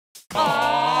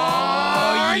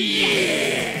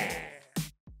Yeah!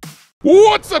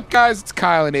 What's up, guys? It's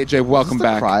Kyle and AJ. Welcome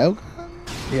back. Cryo?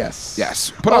 Yes.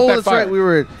 Yes. Put out that that's fire. right. We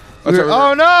were Oh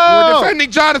no! We were defending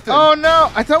Jonathan. Oh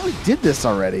no! I thought we did this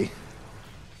already.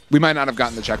 We might not have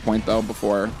gotten the checkpoint though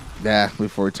before. Yeah,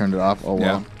 before we turned it off. Oh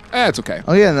well. Yeah. It's okay.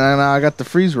 Oh yeah, and then I got the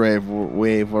freeze wave,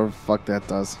 whatever the fuck that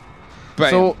does.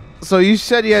 Bam. So you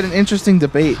said you had an interesting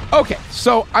debate. Okay,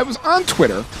 so I was on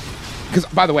Twitter because,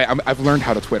 by the way, I've learned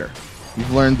how to Twitter.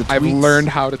 You've learned the tweets? I've learned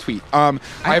how to tweet. I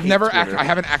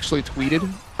haven't actually tweeted.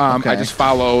 Okay. I just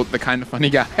follow the Kind of Funny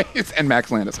guys and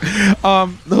Max Landis.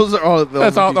 Those are all.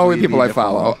 That's all the only people I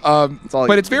follow.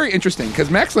 But it's do. very interesting because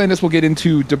Max Landis will get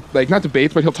into not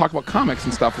debates, but he'll talk about comics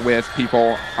and stuff with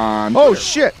people on. Oh Twitter.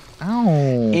 shit!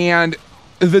 Ow. And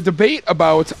the debate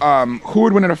about who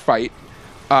would win in a fight,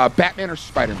 Batman or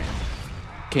Spider-Man,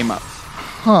 came up.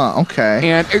 Huh. Okay.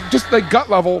 And it just like gut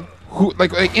level,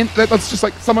 let's just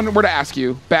like someone were to ask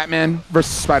you, Batman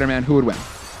versus Spider-Man, who would win?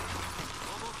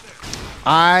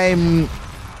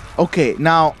 Okay.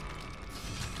 Now,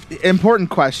 important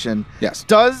question. Yes.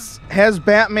 Has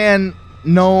Batman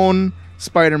known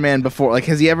Spider-Man before? Like,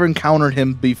 has he ever encountered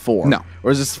him before? No.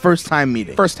 Or is this first time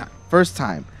meeting? First time. First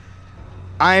time.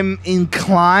 I'm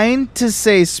inclined to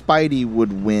say Spidey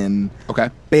would win. Okay.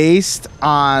 Based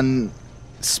on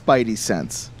Spidey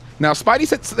sense. Now, Spidey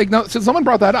said, so someone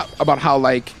brought that up about how,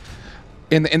 like,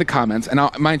 in the comments, and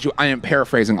mind you, I am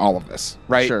paraphrasing all of this,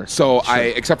 right? Sure. So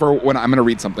except for when I'm going to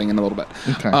read something in a little bit.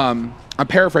 Okay. I'm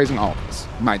paraphrasing all of this,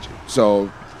 mind you. So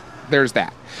there's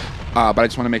that. But I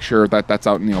just want to make sure that that's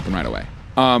out in the open right away.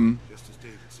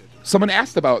 Someone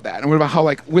asked about that, and what about how,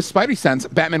 like, with Spidey sense,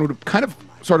 Batman would kind of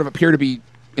sort of appear to be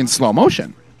in slow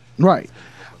motion. Right.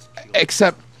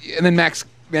 Except, and then Max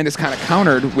Landis kind of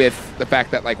countered with the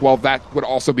fact that, like, well, that would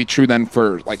also be true then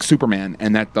for, like, Superman,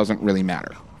 and that doesn't really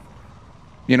matter.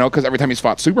 You know, because every time he's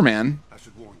fought Superman,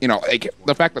 you know, like,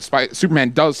 the fact that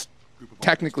Superman does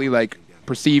technically, like,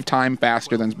 perceive time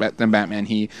faster than Batman.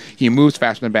 He moves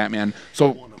faster than Batman.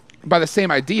 So, by the same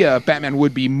idea, Batman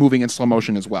would be moving in slow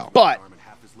motion as well. But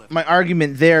my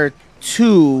argument there,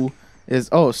 too, is,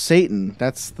 Satan.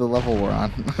 That's the level we're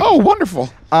on. Oh, wonderful.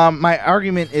 My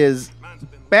argument is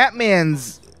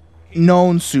Batman's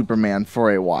known Superman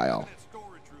for a while.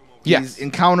 Yes. He's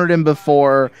encountered him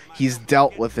before. He's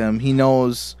dealt with him. He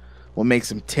knows what makes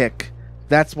him tick.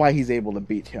 That's why he's able to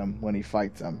beat him when he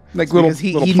fights him. Like because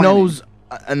he knows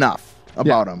enough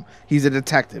about Yeah. him. He's a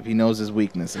detective. He knows his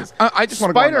weaknesses. I just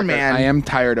want to Spider-Man. I am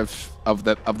tired of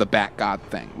the Bat God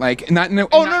thing. Like no.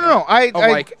 No.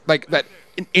 Like that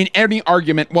in any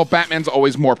argument. Well, Batman's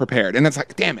always more prepared, and it's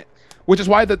like, damn it. Which is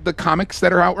why the comics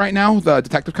that are out right now, the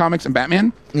Detective Comics and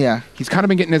Batman, Yeah. he's kind of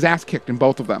been getting his ass kicked in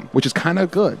both of them, which is kind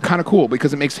of Good. kind of cool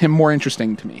because it makes him more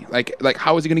interesting to me. Like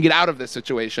how is he going to get out of this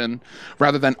situation,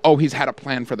 rather than he's had a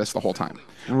plan for this the whole time,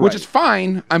 which is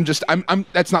fine. I'm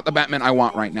that's not the Batman I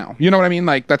want right now. You know what I mean?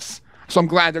 Like so I'm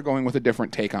glad they're going with a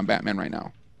different take on Batman right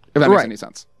now. If that makes any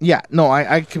sense. Yeah. No,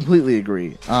 I completely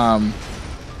agree.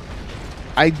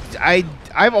 I've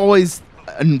always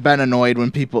been annoyed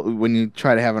when you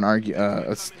try to have an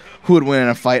who would win in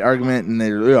a fight argument, and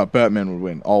Batman would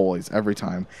win always, every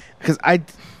time, because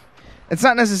it's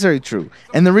not necessarily true.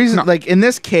 And the reason, like in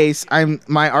this case,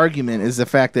 my argument is the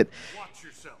fact that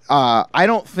I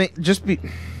don't think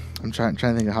I'm trying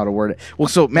to think of how to word it. Well,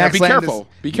 so Max Landis,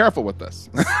 be careful with this.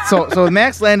 so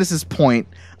Max Landis's point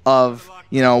of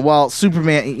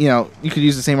Superman, you could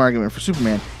use the same argument for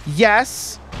Superman.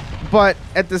 Yes, but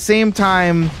at the same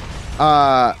time,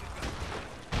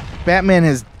 Batman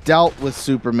has dealt with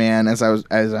Superman, as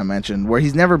I mentioned, where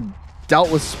he's never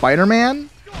dealt with Spider-Man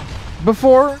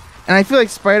before, and I feel like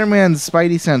Spider-Man's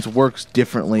Spidey sense works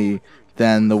differently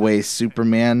than the way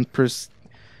Superman.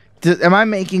 Am I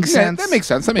making sense? That makes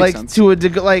sense. That makes sense. To a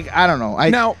degree, I don't know.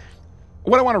 Now,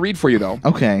 what I want to read for you though,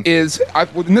 is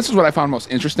and this is what I found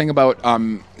most interesting about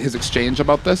his exchange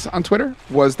about this on Twitter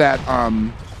was that.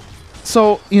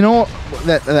 So,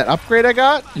 that upgrade I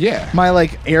got? Yeah. My,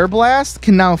 air blast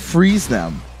can now freeze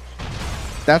them.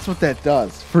 That's what that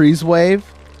does. Freeze wave.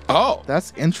 Oh.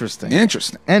 That's interesting.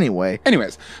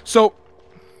 Anyways, so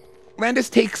Landis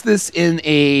takes this in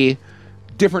a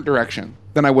different direction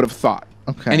than I would have thought.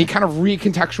 Okay. And he kind of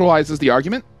recontextualizes the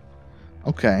argument.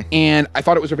 Okay. And I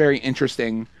thought it was a very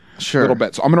interesting little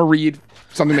bit. So I'm going to read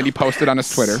something that he posted on his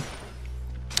Twitter.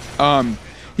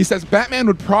 He says, Batman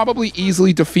would probably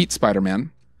easily defeat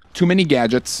Spider-Man. Too many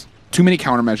gadgets, too many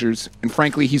countermeasures, and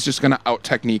frankly, he's just going to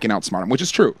out-technique and outsmart him, which is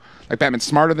true. Like, Batman's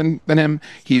smarter than him.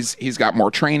 He's got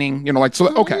more training. You know, like, so,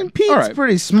 okay. I mean, Pete's all right.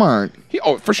 pretty smart.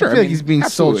 For sure. I feel like he's being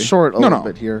sold short a little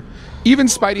bit here. Even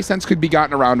Spidey sense could be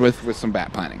gotten around with some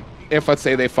bat planning. If, let's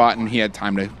say, they fought and he had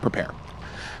time to prepare.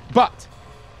 But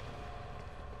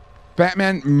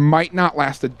Batman might not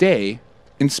last a day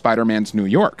in Spider-Man's New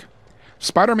York.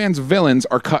 Spider-Man's villains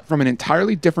are cut from an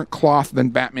entirely different cloth than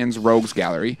Batman's rogues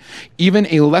gallery. Even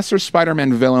a lesser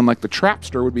Spider-Man villain like the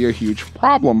Trapster would be a huge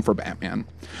problem for Batman.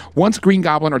 Once Green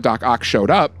Goblin or Doc Ock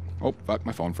showed up... Oh, fuck,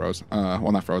 my phone froze.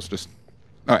 Well, not froze, just...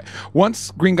 All right.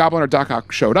 Once Green Goblin or Doc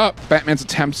Ock showed up, Batman's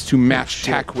attempts to match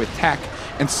tech with tech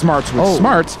and smarts with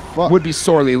smarts would be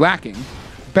sorely lacking.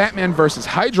 Batman versus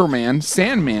Hydro Man,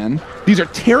 Sandman, these are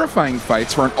terrifying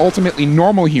fights for an ultimately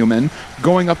normal human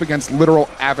going up against literal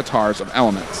avatars of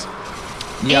elements.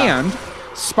 Yeah. And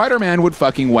Spider-Man would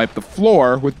fucking wipe the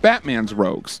floor with Batman's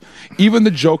rogues. Even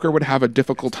the Joker would have a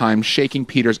difficult time shaking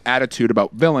Peter's attitude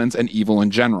about villains and evil in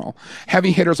general.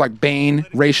 Heavy hitters like Bane,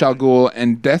 Ra's al Ghul,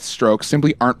 and Deathstroke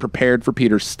simply aren't prepared for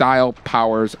Peter's style,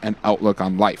 powers, and outlook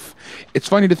on life. It's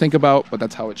funny to think about, but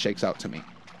that's how it shakes out to me.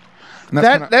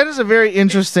 That is a very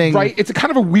interesting... Right? It's a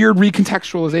kind of a weird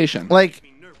recontextualization. Like,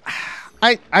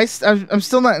 I'm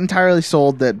still not entirely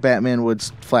sold that Batman would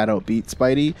flat out beat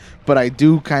Spidey, but I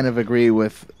do kind of agree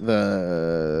with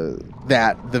the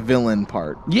villain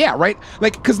part. Yeah, right?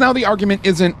 Like, because now the argument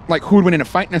isn't, like, who would win in a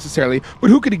fight necessarily, but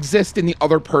who could exist in the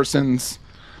other person's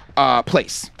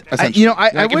place, essentially.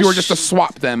 I wish... If you were just to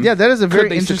swap them... Yeah, that is a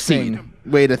very interesting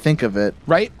way to think of it.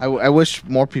 Right? I wish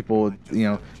more people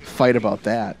would, fight about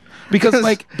that. Because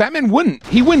like Batman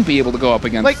wouldn't be able to go up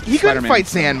against he couldn't fight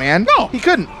Sandman. No, he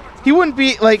couldn't. He wouldn't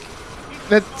be like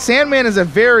that. Sandman is a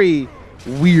very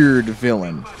weird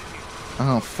villain.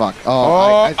 Oh fuck!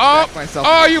 I backed myself.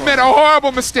 Oh, you made a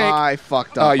horrible mistake. I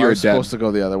fucked up. Oh, you're supposed to go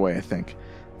the other way. I think.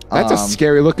 That's a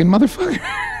scary looking motherfucker.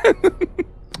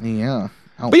 Yeah.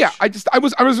 Ouch. But yeah, I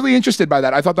was really interested by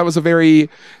that. I thought that was a very.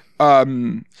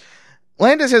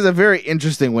 Landis has a very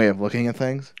interesting way of looking at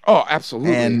things. Oh,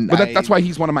 absolutely. But that's why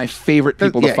he's one of my favorite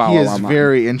people to follow. He is online.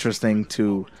 very interesting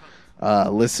to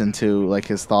listen to, like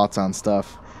his thoughts on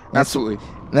stuff. Absolutely.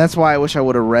 That's why I wish I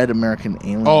would have read American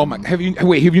Alien. Oh my! Have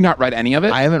you not read any of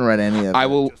it? I haven't read any of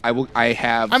it. I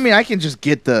have. I mean, I can just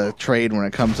get the trade when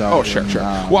it comes out. Oh, sure.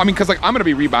 Well, I mean, because like I'm gonna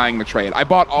be rebuying the trade. I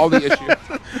bought all the issues.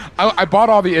 I bought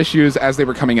all the issues as they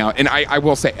were coming out, and I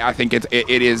will say I think it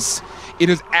is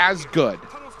as good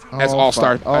as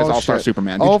All-Star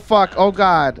Superman. Fuck. Oh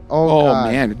God. Oh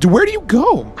God. Man. Where do you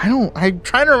go? I'm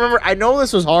trying to remember. I know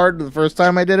this was hard the first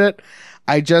time I did it.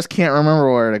 I just can't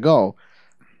remember where to go.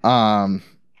 But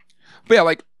yeah,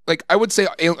 like I would say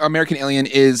American Alien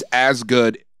is as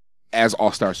good as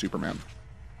All-Star Superman.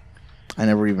 I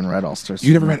never even read All-Star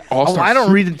Superman. You never read All-Star I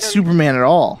don't read Superman at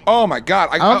all. Oh my God.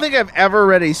 I don't think I've ever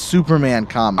read a Superman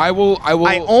comic. I will.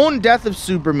 I own Death of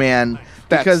Superman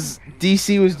because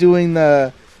DC was doing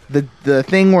the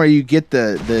thing where you get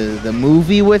the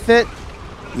movie with it.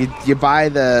 You buy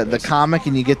the comic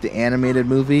and you get the animated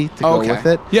movie to go with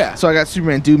it. Yeah. So I got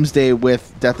Superman Doomsday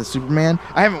with Death of Superman.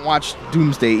 I haven't watched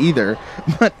Doomsday either,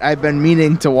 but I've been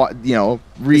meaning to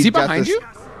read. Is he behind you?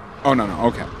 Oh no.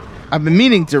 Okay. I've been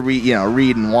meaning to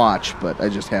read and watch, but I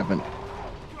just haven't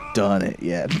done it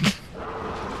yet.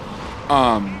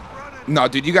 No,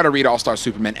 dude, you got to read All-Star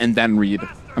Superman and then read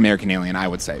American Alien, I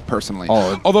would say, personally.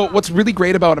 Oh. Although, what's really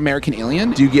great about American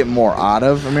Alien... Do you get more out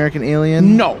of American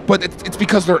Alien? No, but it's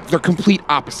because they're complete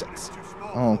opposites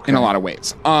in a lot of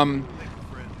ways.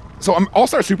 So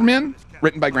All-Star Superman,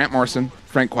 written by Grant Morrison,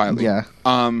 Frank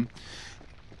Quitely,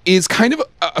 is kind of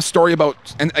a story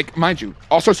about... And like, mind you,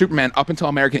 All-Star Superman, up until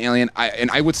American Alien,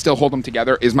 I would still hold them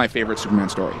together, is my favorite Superman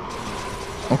story.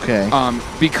 Okay.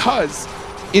 Because...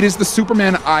 It is the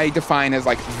Superman I define as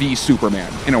like the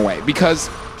Superman in a way, because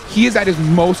he is at his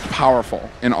most powerful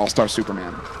in All-Star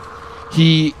Superman.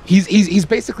 He's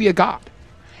basically a god,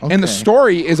 and the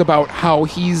story is about how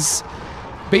he's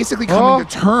basically coming to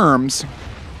terms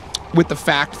with the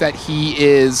fact that he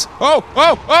is run,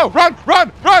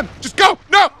 just go,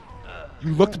 no.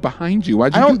 You looked behind you.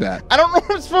 Why'd you do that? I don't know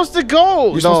where I'm supposed to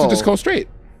go. You're supposed to just go straight.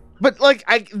 But like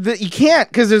you can't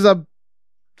because there's a.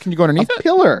 Can you go underneath it?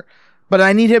 Pillar? But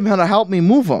I need him to help me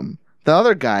move him. The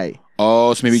other guy.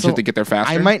 Oh, so maybe you have to get there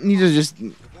faster? I might need to just...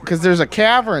 Because there's a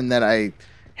cavern that I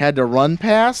had to run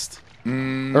past.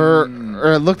 Or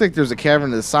it looked like there was a cavern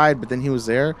to the side, but then he was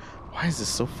there. Why is this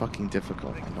so fucking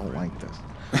difficult? I don't like this.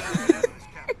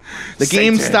 The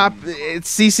game stopped. It's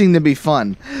ceasing to be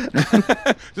fun.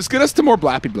 Just get us to more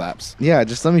Blappy Blaps. Yeah,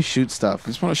 just let me shoot stuff. I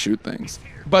just want to shoot things.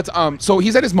 But so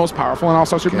he's at his most powerful in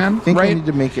All-Star Superman, I think right? I need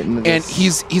to make it into And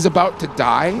this he's about to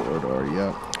die corridor.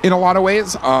 Yeah. in a lot of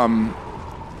ways.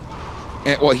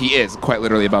 Well, he is quite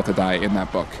literally about to die in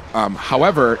that book.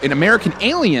 However, in American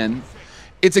Alien,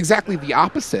 it's exactly the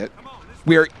opposite.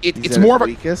 Where it's more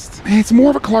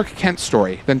of a Clark Kent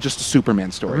story than just a Superman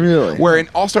story. Really? Where in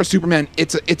All-Star Superman,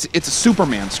 it's a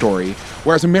Superman story,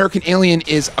 whereas American Alien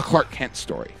is a Clark Kent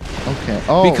story. Okay.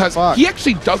 Oh, because he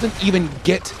actually doesn't even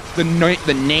get the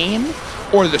name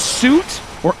or the suit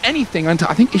or anything until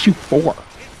I think issue 4.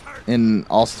 In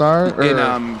All-Star? In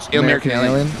American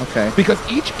Alien. Okay. Because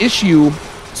each issue,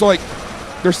 so like,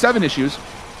 there's 7 issues,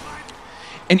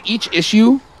 and each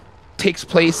issue takes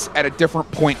place at a different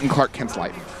point in Clark Kent's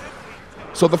life.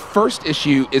 So the first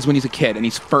issue is when he's a kid and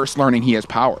he's first learning he has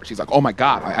powers. He's like, oh my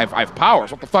God, I have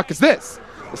powers. What the fuck is this?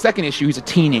 The second issue, he's a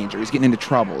teenager. He's getting into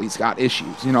trouble. He's got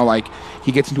issues. You know, like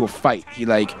he gets into a fight. He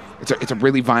like it's a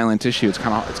really violent issue. It's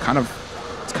kind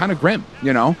of grim.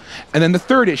 You know. And then the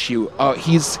third issue,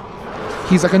 he's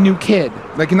like a new kid.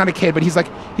 Like not a kid, but he's like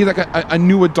a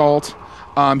new adult.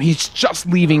 He's just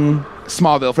leaving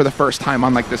Smallville for the first time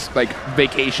on like this like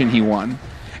vacation he won.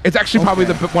 It's actually probably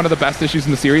one of the best issues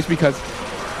in the series because,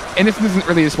 and this isn't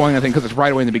really spoiling anything because it's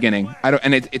right away in the beginning.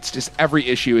 It's just every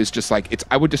issue is just like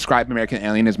I would describe American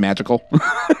Alien as magical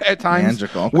at times.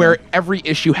 Magical, okay. Where every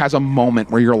issue has a moment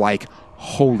where you're like,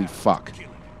 holy fuck,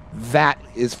 that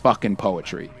is fucking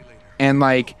poetry, and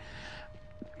like.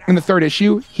 In the third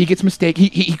issue, he gets mistaken.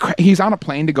 He's on a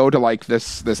plane to go to like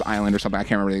this island or something. I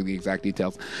can't remember the exact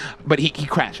details, but he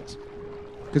crashes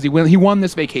because he won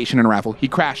this vacation in a raffle. He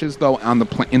crashes though in the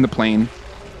plane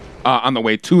on the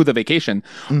way to the vacation,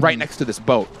 right next to this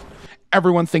boat.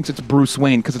 Everyone thinks it's Bruce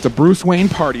Wayne because it's a Bruce Wayne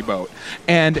party boat,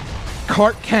 and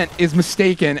Clark Kent is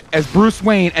mistaken as Bruce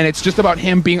Wayne, and it's just about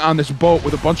him being on this boat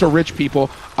with a bunch of rich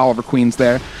people. Oliver Queen's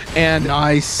there, and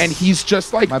nice, and he's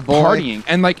just like partying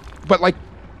and like, but like.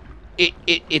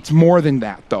 It's more than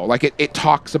that though. Like it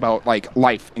talks about like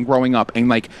life and growing up and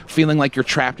like feeling like you're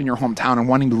trapped in your hometown and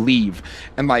wanting to leave,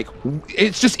 and like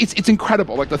it's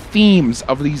incredible. Like the themes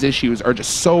of these issues are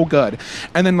just so good.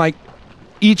 And then like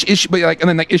each issue, but like, and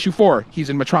then like issue 4, he's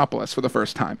in Metropolis for the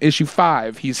first time. Issue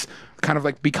 5, he's kind of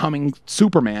like becoming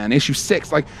Superman. Issue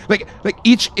 6, like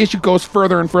each issue goes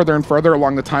further and further and further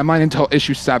along the timeline until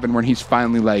issue 7 when he's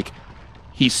finally like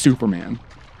he's Superman.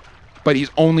 But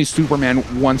he's only Superman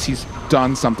once he's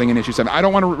done something in issue 7. I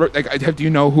don't want to like. Do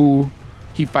you know who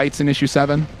he fights in issue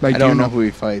 7? Like, I don't know who he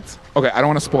fights. Okay, I don't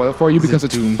want to spoil it for you because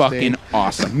it's fucking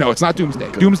awesome. No, it's not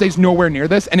Doomsday. Doomsday's nowhere near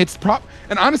this, and it's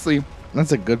and honestly,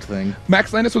 that's a good thing.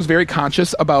 Max Landis was very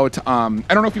conscious about. I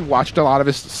don't know if you watched a lot of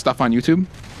his stuff on YouTube.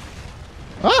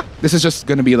 This is just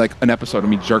going to be like an episode of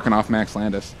me jerking off Max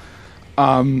Landis.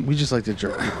 We just like to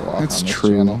jerk people off. It's on this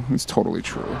true. channel. It's totally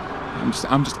true.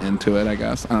 I'm just into it, I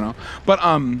guess. I don't know. But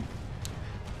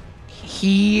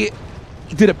he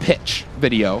did a pitch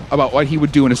video about what he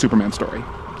would do in a Superman story.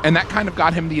 And that kind of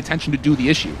got him the attention to do the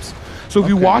issues. So if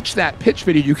you watch that pitch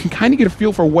video, you can kind of get a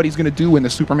feel for what he's going to do in the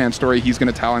Superman story he's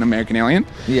going to tell in American Alien.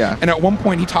 Yeah. And at one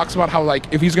point he talks about how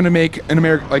like if he's going to make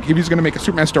a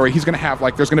Superman story, he's going to have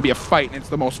like there's going to be a fight, and it's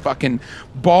the most fucking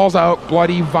balls out,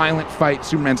 bloody, violent fight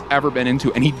Superman's ever been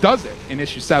into, and he does it in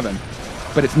issue 7.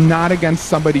 But it's not against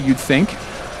somebody you'd think.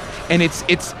 And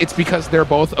it's because they're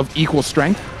both of equal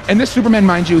strength. And this Superman,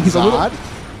 mind you, he's a little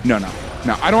No,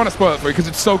 I don't want to spoil it for you because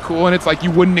it's so cool and it's like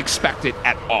you wouldn't expect it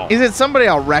at all. Is it somebody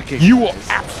I'll recognize? You will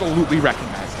absolutely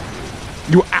recognize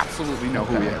him. You will absolutely know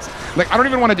who he is. Like, I don't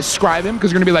even want to describe him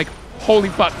because you're going to be like, holy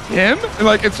fuck, him? And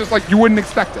like, it's just like, you wouldn't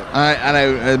expect it. And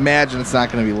I imagine it's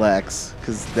not going to be Lex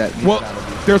because that... Well,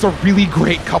 there's a really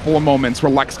great couple of moments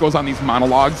where Lex goes on these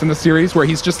monologues in the series where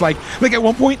he's just like at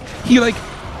one point, he like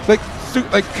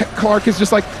Clark is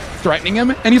just like threatening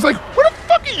him and he's like, what the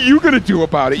fuck are you gonna do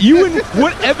about it? You and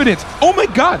what evidence? Oh my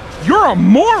god, you're a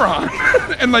moron.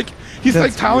 And like he's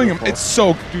like telling him, it's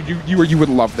so dude, you would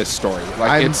love this story.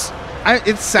 Like it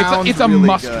sounds it's a really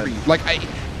must read. Like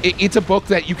it's a book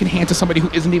that you can hand to somebody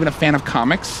who isn't even a fan of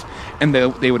comics and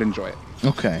they would enjoy it.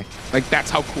 Okay. Like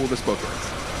that's how cool this book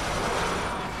is.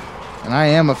 And I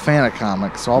am a fan of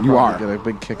comics, so I'll probably get a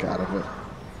big kick out of it.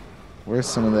 Where's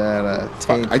some of that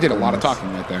tape? I did a lot of talking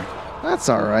right there. That's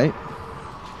all right.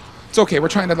 It's okay. We're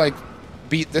trying to like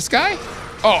beat this guy.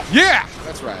 Oh yeah,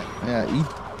 that's right. Yeah,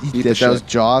 he did. That was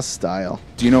Jaws style.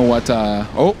 Do you know what?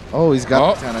 Oh, he's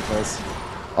got the tentacles.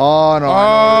 Oh no!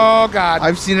 Oh god!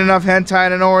 I've seen enough hentai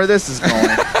to know where this is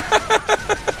going.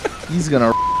 He's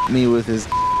gonna me with his.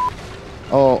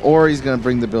 Oh, or he's gonna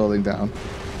bring the building down.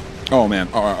 Oh man.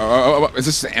 Is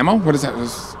this ammo? What is that?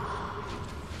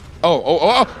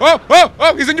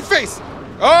 Oh, he's in your face.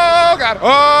 Oh god. Oh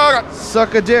god.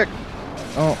 Suck a dick.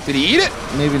 Oh. Did he eat it?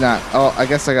 Maybe not. Oh, I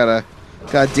guess I gotta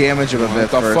damage him a bit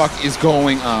What the first. fuck is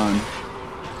going on?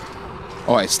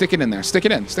 Oh, right, stick it in there. Stick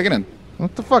it in. Stick it in.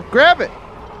 What the fuck? Grab it.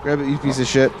 Grab it, you piece of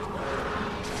shit.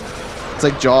 It's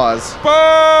like Jaws.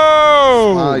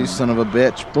 Boom! Oh, you son of a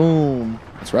bitch. Boom.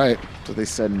 That's right. That's what they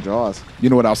said in Jaws. You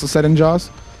know what else is said in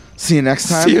Jaws? See you next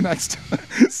time. See you next time.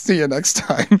 See you next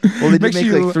time. Well, they did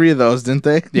make like 3 of those, didn't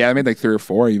they? Yeah, I made like 3 or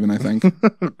 4 even, I think.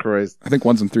 Christ. I think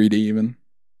one's in 3D even.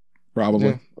 Probably.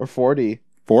 Yeah. Or 4D.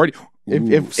 40.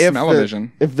 If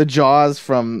Smell-o-vision. if the Jaws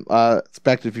from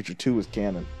Back to the Future 2 was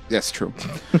canon. Yes, true.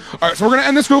 All right, so we're going to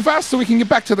end this real fast so we can get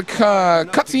back to the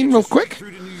cutscene real quick.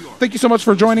 Thank you so much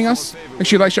for joining us. Make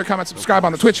sure you like, share, comment, subscribe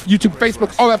on the Twitch, YouTube,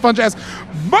 Facebook, all that fun jazz.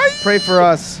 Bye! Pray for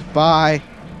us. Bye.